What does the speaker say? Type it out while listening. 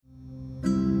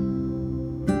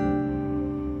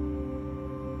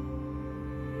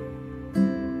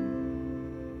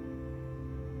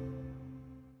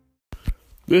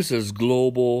This is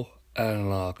Global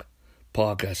Analog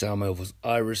Podcast. I'm Elvis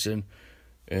Iverson,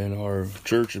 and our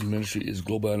church and ministry is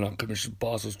Global Analog Commission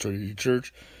Apostles Trinity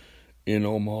Church in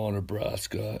Omaha,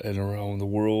 Nebraska, and around the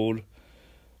world.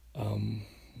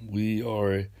 We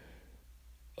are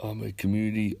a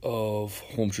community of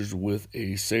home churches with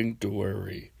a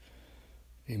sanctuary.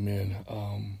 Amen.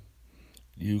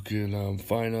 You can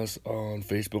find us on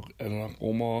Facebook, Analog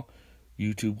Omaha,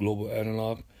 YouTube, Global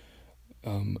Analog.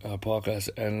 Our podcast,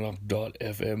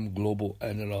 analog.fm, Global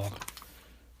Analog.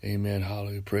 Amen.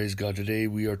 Hallelujah. Praise God. Today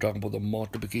we are talking about the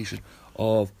multiplication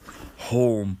of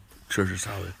home churches.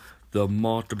 Hallelujah. The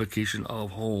multiplication of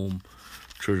home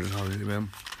churches. Hallelujah. Amen.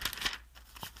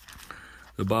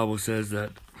 The Bible says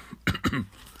that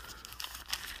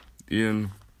Amen.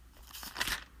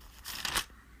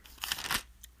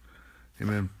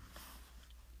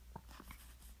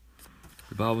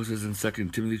 The Bible says in 2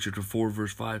 Timothy chapter 4,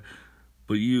 verse 5,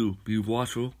 "But you, be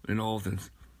watchful in all things,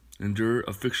 endure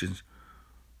afflictions,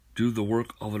 do the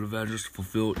work of an evangelist,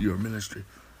 fulfill your ministry."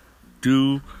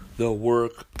 Do the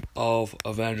work of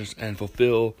evangelist and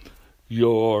fulfill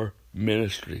your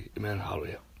ministry. Amen.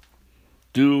 Hallelujah.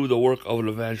 Do the work of an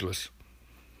evangelist.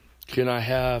 Can I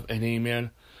have an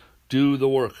amen? Do the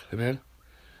work. Amen.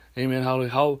 Amen.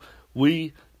 Hallelujah. How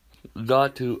we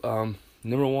got to,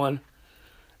 number one,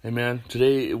 amen.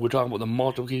 Today we're talking about the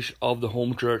multiplication of the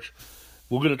home church.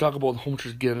 We're going to talk about the home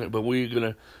church again, but we're going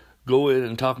to go in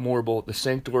and talk more about the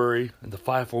sanctuary and the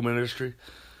fivefold ministry.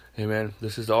 Amen.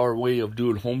 This is our way of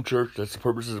doing home church. That's the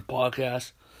purpose of the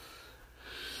podcast.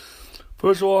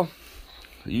 First of all,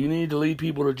 you need to lead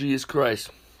people to Jesus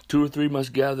Christ. 2 or 3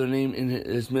 must gather their name in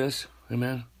His midst.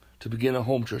 Amen. To begin a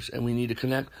home church, and we need to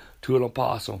connect to an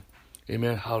apostle.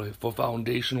 Amen. Hallelujah. For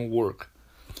foundational work.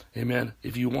 Amen.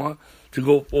 If you want to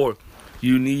go forward,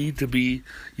 you need to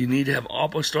have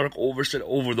apostolic oversight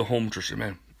over the home church.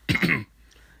 Amen.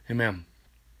 Amen.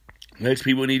 Next,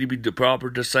 people need to be the proper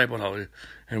disciple, hallelujah,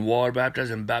 and water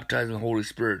baptized and baptized in the Holy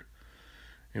Spirit.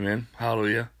 Amen.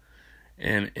 Hallelujah.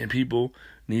 And people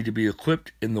need to be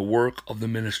equipped in the work of the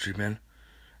ministry, man.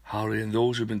 Hallelujah. And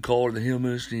those who have been called to the healing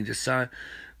ministry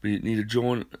need to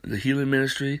join the healing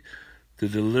ministry, the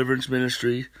deliverance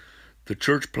ministry, the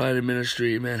church planting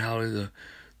ministry. Amen. Hallelujah.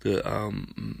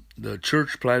 The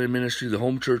church planting ministry, the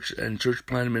home church and church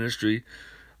planting ministry,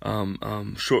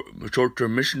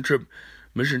 short-term mission trip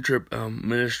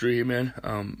ministry, amen,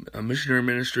 a missionary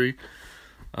ministry,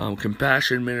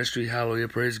 compassion ministry, hallelujah,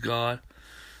 praise God,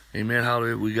 amen,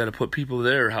 hallelujah. We got to put people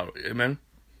there, hallelujah, amen,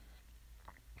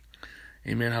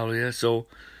 amen, hallelujah. So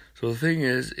the thing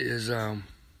is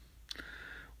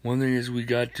one thing is we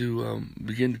got to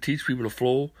begin to teach people to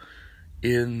flow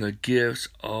in the gifts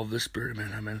of the Spirit,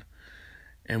 amen.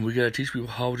 And we got to teach people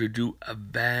how to do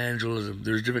evangelism.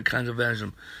 There's different kinds of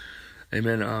evangelism,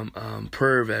 amen.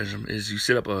 Prayer evangelism is you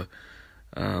set up a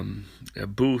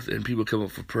booth and people come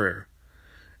up for prayer,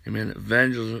 amen.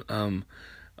 Evangelism,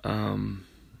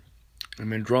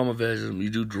 amen. Drama evangelism,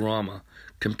 you do drama.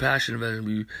 Compassion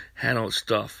evangelism, you hand out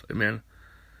stuff, amen.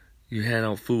 You hand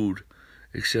out food,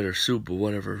 etc., soup or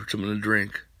whatever, something to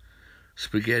drink,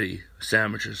 spaghetti,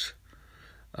 sandwiches.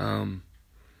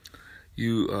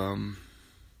 Healing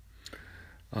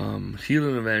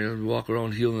evangelism, you walk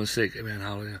around healing the sick, amen,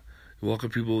 hallelujah. You walk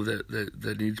with people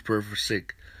that needs prayer for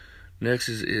sick. Next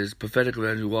is prophetic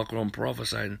evangelism, you walk around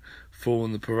prophesying,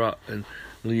 following the and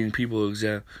leading people to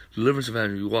exam. Deliverance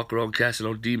evangelism, you walk around casting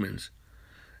out demons,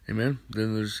 amen.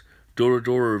 Then there's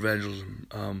door-to-door evangelism,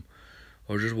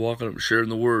 or just walking up sharing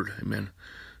the word, amen.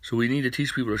 So we need to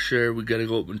teach people to share. We got to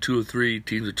go up in 2 or 3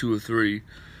 teams of 2 or 3.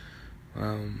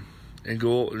 And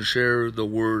go out and share the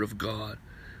word of God.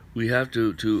 We have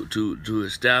to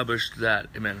establish that,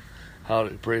 amen.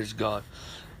 Hallelujah, praise God.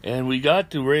 And we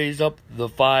got to raise up the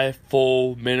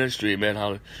fivefold ministry, amen.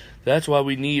 Hallelujah. That's why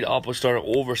we need apostolic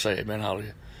oversight, amen.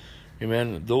 Hallelujah,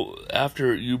 amen. Though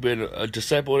after you've been a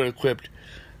disciple and equipped,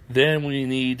 then we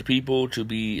need people to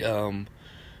be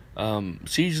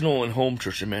seasonal and home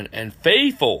church, amen, and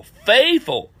faithful,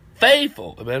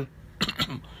 amen.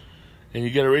 And you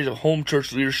got to raise up home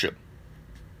church leadership.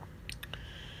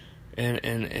 And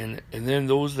then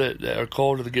those that are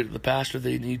called to get the pastor,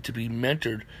 they need to be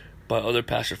mentored by other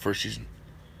pastors for a season.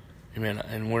 Amen.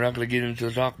 And we're not going to get into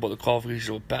the talk about the qualifications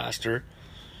of a pastor.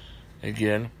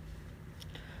 Again,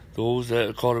 those that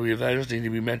are called to be evangelists need to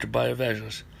be mentored by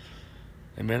evangelists.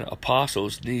 Amen.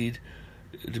 Apostles need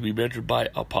to be mentored by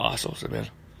apostles. Amen.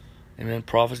 Amen.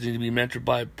 Prophets need to be mentored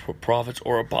by prophets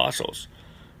or apostles.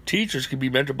 Teachers can be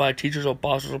mentored by teachers,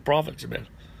 apostles, or prophets. Amen.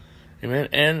 Amen.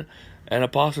 And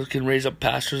apostles can raise up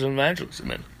pastors and evangelists.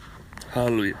 Amen.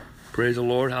 Hallelujah. Praise the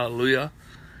Lord. Hallelujah.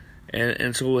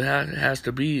 and so it has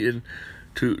to be in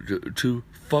to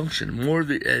function more.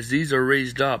 As these are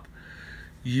raised up,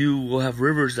 you will have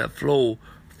rivers that flow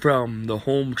from the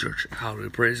home church. Hallelujah.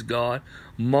 Praise God.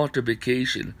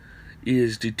 Multiplication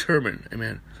is determined,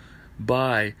 amen,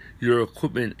 by your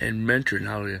equipment and mentoring,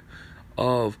 hallelujah,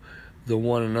 of the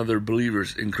one another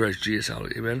believers in Christ Jesus,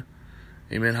 hallelujah, amen,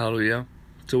 amen, hallelujah.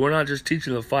 So we're not just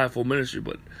teaching the fivefold ministry,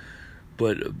 but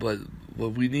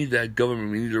we need that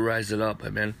government. We need to rise it up,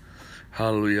 amen,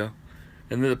 hallelujah.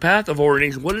 And then the path of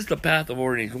ordination. What is the path of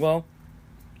ordination? Well,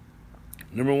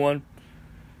 number one,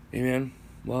 amen,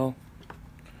 well,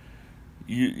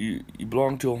 you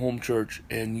belong to a home church,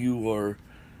 and you are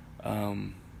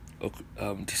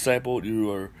discipled,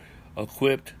 you are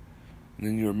equipped, and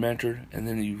then you're mentored, and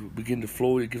then you begin to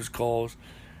flow. He gives calls,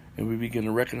 and we begin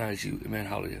to recognize you, amen,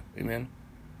 hallelujah, amen.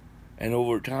 And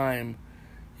over time,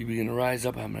 you begin to rise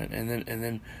up, amen, and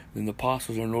then the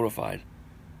apostles are notified,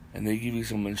 and they give you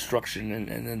some instruction,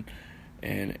 and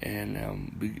they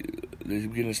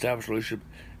begin to establish a relationship,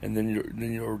 and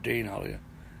then you're ordained, hallelujah,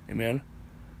 amen,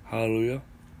 hallelujah.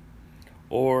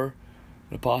 Or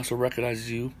the apostle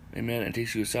recognizes you, amen, and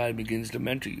takes you aside and begins to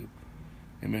mentor you,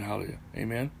 amen, hallelujah,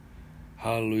 amen,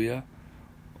 hallelujah.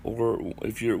 Or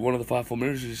if you're one of the fivefold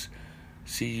ministries,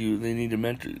 see you, they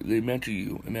mentor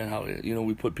you, amen, hallelujah. You know,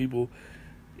 we put people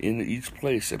in each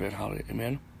place, amen, hallelujah,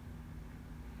 amen.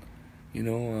 You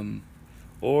know,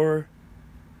 or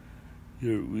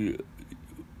we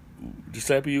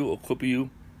disciple you, equip you.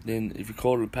 Then if you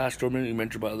call it a pastoral ministry, you're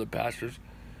mentored by other pastors.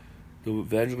 The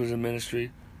evangelism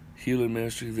ministry, healing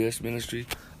ministry, this ministry.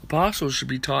 Apostles should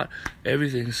be taught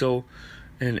everything. So,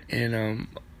 and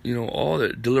you know, all the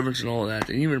deliverance and all of that,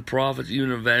 and even prophets,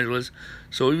 even evangelists.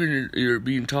 So even you're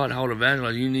being taught how to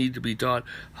evangelize, you need to be taught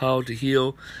how to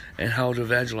heal and how to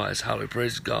evangelize. How to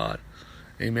praise God,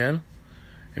 amen,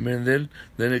 amen.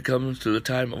 Then it comes to the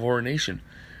time of ordination,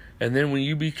 and then when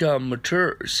you become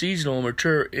mature, seasonal,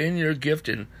 mature in your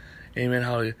gifting, amen,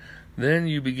 hallelujah. Then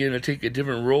you begin to take a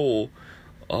different role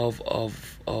of a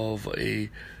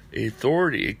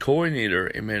authority, a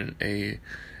coordinator, amen, a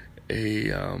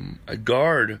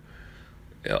guard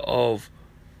of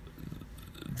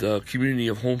the community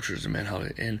of home churches, amen,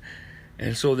 hallelujah.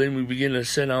 And so then we begin to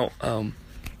send out, you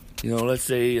know, let's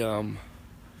say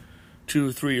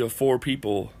 2, 3, or 4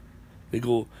 people. They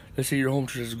go. Let's say your home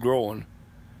church is growing.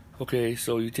 Okay,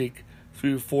 so you take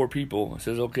 3 or 4 people. It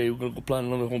says, okay, we're gonna go plant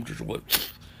another home church. What?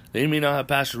 They may not have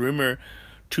pastors. Remember,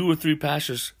 2 or 3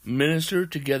 pastors minister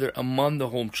together among the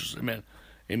home churches. Amen.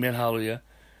 Amen. Hallelujah.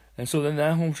 And so then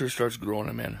that home church starts growing.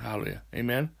 Amen. Hallelujah.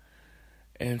 Amen.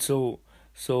 And so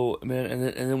amen.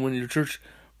 And then when your church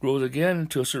grows again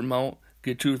to a certain amount,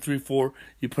 get 2 or 3, 4,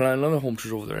 you put on another home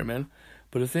church over there. Amen.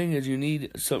 But the thing is, you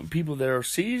need some people that are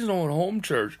seasonal in home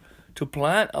church to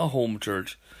plant a home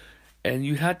church, and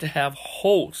you have to have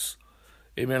hosts.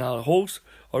 Amen. Hosts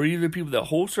are either people that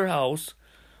host their house,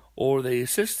 or they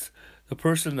assist the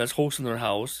person that's hosting their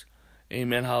house,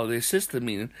 amen, how they assist the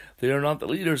meeting. They are not the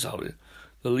leaders, hallelujah.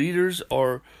 The leaders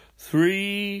are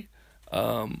 3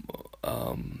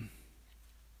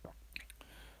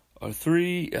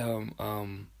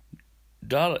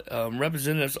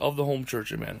 representatives of the home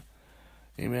church, amen,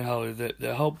 amen, hallelujah,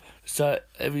 that help set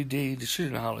everyday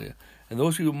decision, hallelujah. And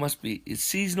those people must be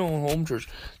seasonal in home church.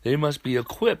 They must be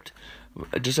equipped,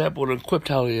 discipled and equipped,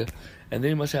 hallelujah. And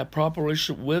they must have proper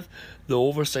relationship with the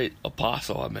oversight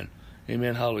apostle, amen.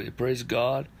 Amen, hallelujah. Praise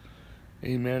God,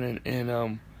 amen,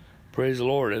 and praise the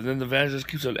Lord. And then the evangelist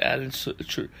keeps on adding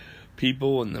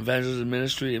people in the evangelism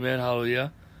ministry, amen,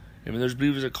 hallelujah. Amen. There's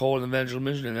believers that call an evangelism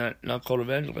ministry and not called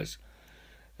evangelists.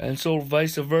 And so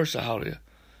vice versa, hallelujah.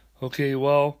 Okay,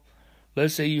 well,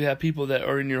 let's say you have people that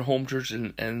are in your home church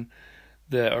and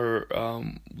that are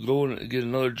going to get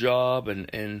another job,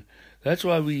 and that's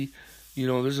why we, you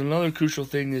know, there's another crucial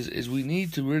thing is we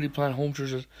need to really plant home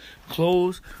churches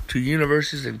close to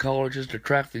universities and colleges to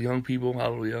attract the young people,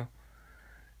 hallelujah,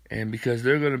 and because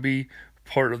they're going to be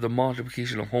part of the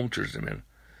multiplication of home churches, amen.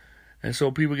 And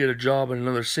so people get a job in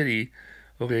another city,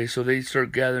 okay, so they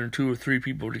start gathering 2 or 3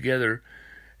 people together,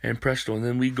 and presto, and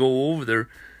then we go over there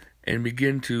and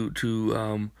begin to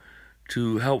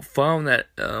help found that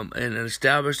and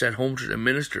establish that home church and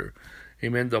minister.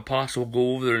 Amen. The apostle will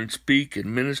go over there and speak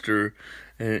and minister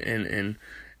and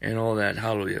all that.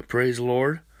 Hallelujah. Praise the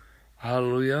Lord.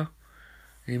 Hallelujah.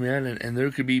 Amen. And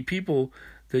there could be people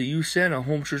that you send a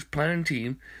home church planning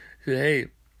team. Say, hey,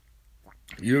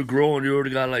 you're growing. You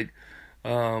already got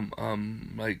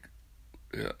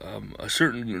a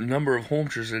certain number of home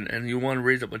churches, and you want to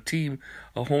raise up a team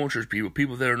of home church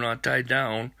people that are not tied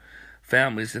down,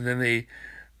 families, and then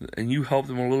and you help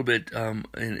them a little bit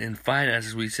in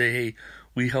finances. We say, hey,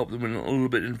 we help them a little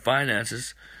bit in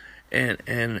finances,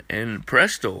 and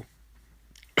presto,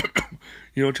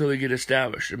 until they get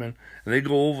established, amen. And they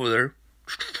go over there,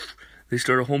 they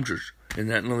start a home church in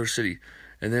that another city,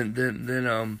 and then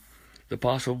the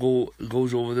apostle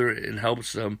goes over there and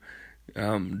helps them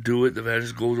do it. The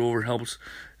evangelist goes over and helps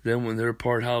them when they're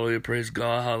apart. Hallelujah, praise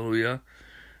God, hallelujah,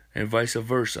 and vice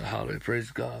versa. Hallelujah,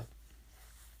 praise God.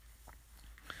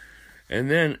 And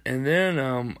then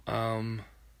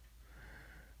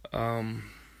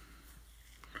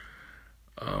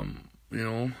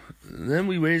then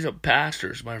we raise up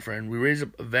pastors, my friend. We raise up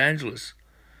evangelists.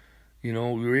 We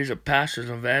raise up pastors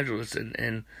and evangelists,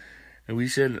 and we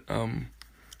send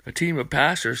a team of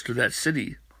pastors to that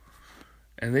city,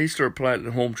 and they start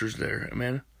planting home churches there.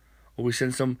 Amen. Or we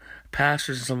send some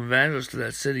pastors and some evangelists to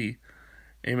that city.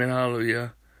 Amen.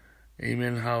 Hallelujah.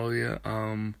 Amen. Hallelujah.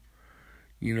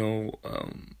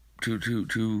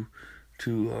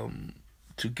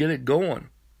 To get it going.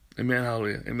 Amen.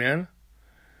 Hallelujah. Amen.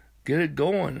 Get it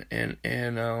going and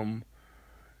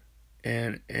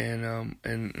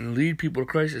lead people to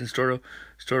Christ and start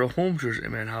a home church.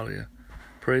 Amen. Hallelujah.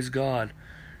 Praise God.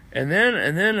 And then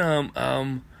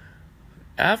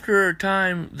after a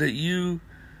time that you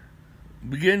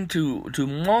begin to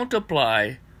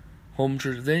multiply home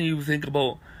church, then you think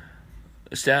about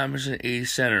establishing a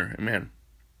center. Amen.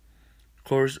 Of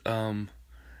course, amen,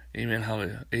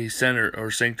 hallelujah. A center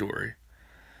or sanctuary.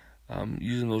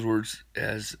 Using those words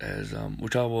as we're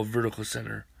talking about vertical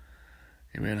center.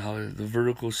 Amen, hallelujah. The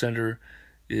vertical center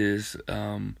is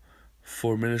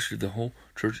for ministry. The home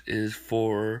church is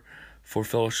for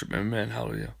fellowship. Amen,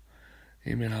 hallelujah.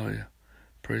 Amen, hallelujah.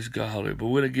 Praise God, hallelujah. But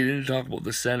we're going to get into talk about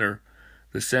the center.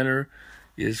 The center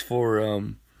is for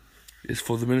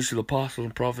the ministry of the apostles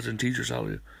and prophets and teachers,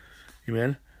 hallelujah.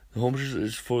 Amen. The home church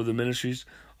is for the ministries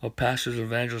of pastors and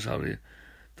evangelists, hallelujah.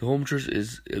 The home church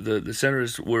is the center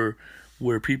is where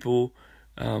people,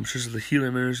 such as the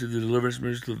healing ministry, the deliverance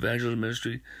ministry, the evangelism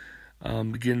ministry,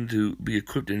 begin to be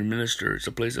equipped and minister. It's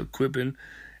a place of equipping,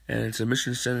 and it's a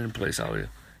mission sending place,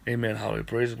 hallelujah. Amen, hallelujah.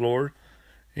 Praise the Lord.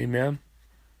 Amen.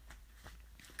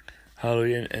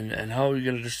 Hallelujah. And how are we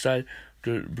going to decide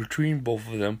between both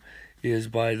of them is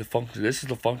by the function. This is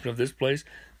the function of this place.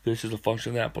 This is the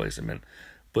function of that place. Amen.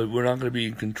 But we're not going to be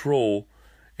in control.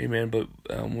 Amen. But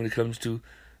when it comes to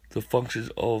the functions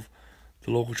of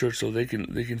the local church, so they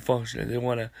can function, and they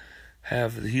want to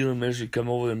have the healing ministry come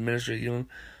over and minister healing,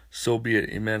 so be it.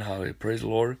 Amen. Hallelujah. Praise the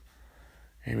Lord.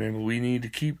 Amen. But we need to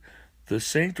keep the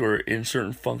sanctuary in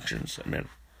certain functions. Amen.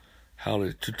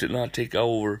 Hallelujah. To not take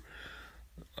over,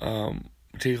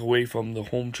 take away from the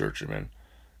home church. Amen.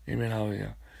 Amen.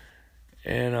 Hallelujah.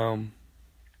 And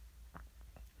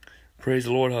praise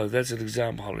the Lord. Hallelujah. That's an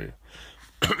example. Hallelujah.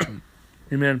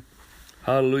 Amen.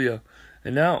 Hallelujah.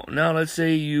 And now let's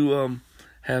say you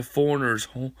have foreigners,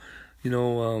 in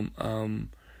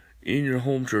your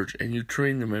home church, and you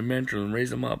train them and mentor them, raise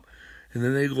them up, and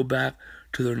then they go back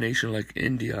to their nation like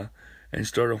India and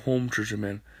start a home church.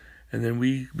 Amen. And then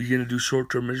we begin to do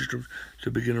short-term ministry to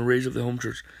begin to raise up the home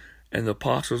church, and the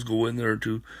apostles go in there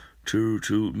to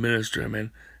minister.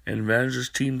 Amen. And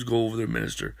evangelist teams go over there and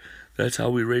minister. That's how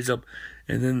we raise up.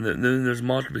 And then there's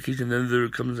multiplication. Then there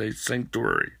comes a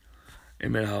sanctuary.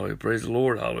 Amen. Hallelujah. Praise the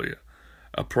Lord. Hallelujah.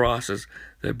 A process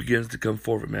that begins to come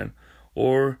forward, man.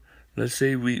 Or let's say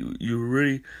you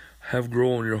really have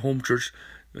grown. Your home church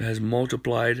has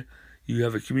multiplied. You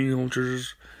have a community home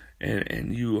churches,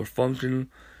 and you are functioning,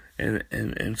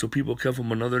 and so people come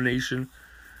from another nation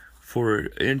for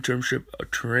internship,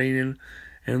 training.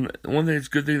 And one thing, it's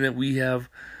a good thing that we have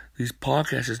these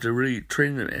podcasts is to really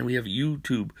train them, and we have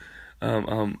YouTube,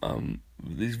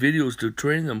 these videos to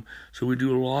train them. So we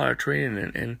do a lot of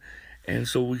training, and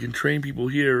so we can train people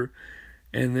here,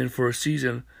 and then for a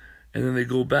season, and then they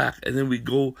go back, and then we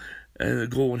go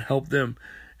and help them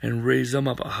and raise them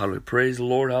up. Hallelujah. Praise the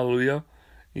Lord. Hallelujah.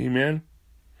 Amen.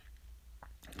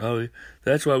 Hallelujah.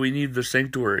 That's why we need the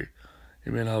sanctuary.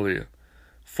 Amen. Hallelujah.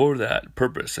 For that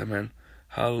purpose. Amen.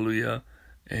 Hallelujah.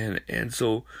 And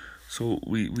so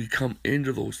we come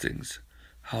into those things.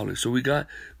 Hallelujah. So we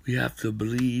have to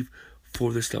believe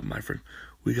for this stuff, my friend.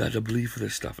 We got to believe for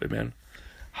this stuff. Amen.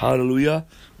 Hallelujah.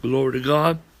 Glory to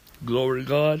God. Glory to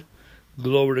God.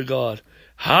 Glory to God.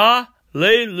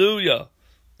 Hallelujah.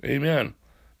 Amen.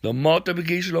 The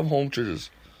multiplication of home churches.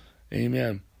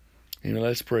 Amen. Amen.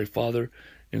 Let's pray. Father,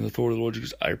 in the authority of the Lord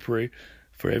Jesus, I pray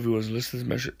for everyone who's listening to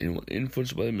this message and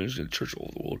influenced by the ministry of the church all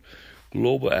over the world.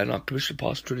 Global and Commission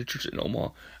Apostle Trinity Church in Omaha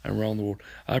and around the world.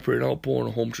 I pray an outpouring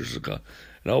of home churches of God,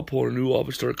 an outpouring of new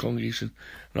apostolic congregation,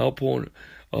 an outpouring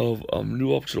of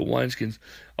new apostolic wineskins,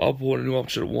 outpouring new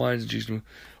apostolic wines in Jesus' name.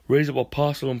 Raise up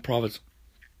apostles and prophets.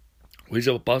 Raise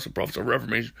up apostle prophets of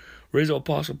reformation. Raise up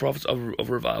apostle prophets of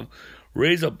revival.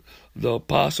 Raise up the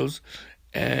apostles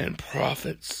and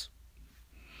prophets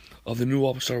of the new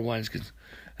apostolic wineskins.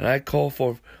 And I call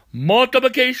for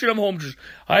multiplication of home church.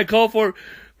 I call for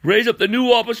raise up the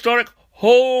new apostolic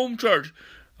home church.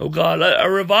 Oh God, let a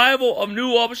revival of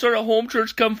new apostolic home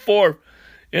church come forth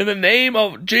in the name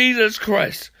of Jesus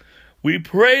Christ. We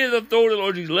pray in the throne of the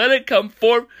Lord Jesus. Let it come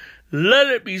forth. Let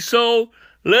it be so.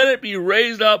 Let it be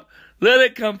raised up. Let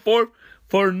it come forth.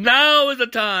 For now is the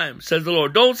time, says the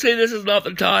Lord. Don't say this is not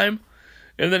the time.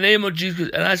 In the name of Jesus.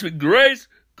 And I speak grace,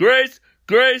 grace,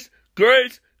 grace,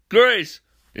 grace, grace.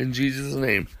 In Jesus'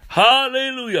 name.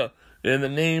 Hallelujah. In the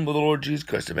name of the Lord Jesus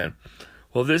Christ. Amen.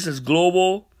 Well, this is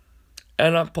Global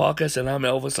Enoch Podcast, and I'm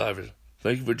Elvis Ivers.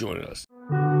 Thank you for joining us.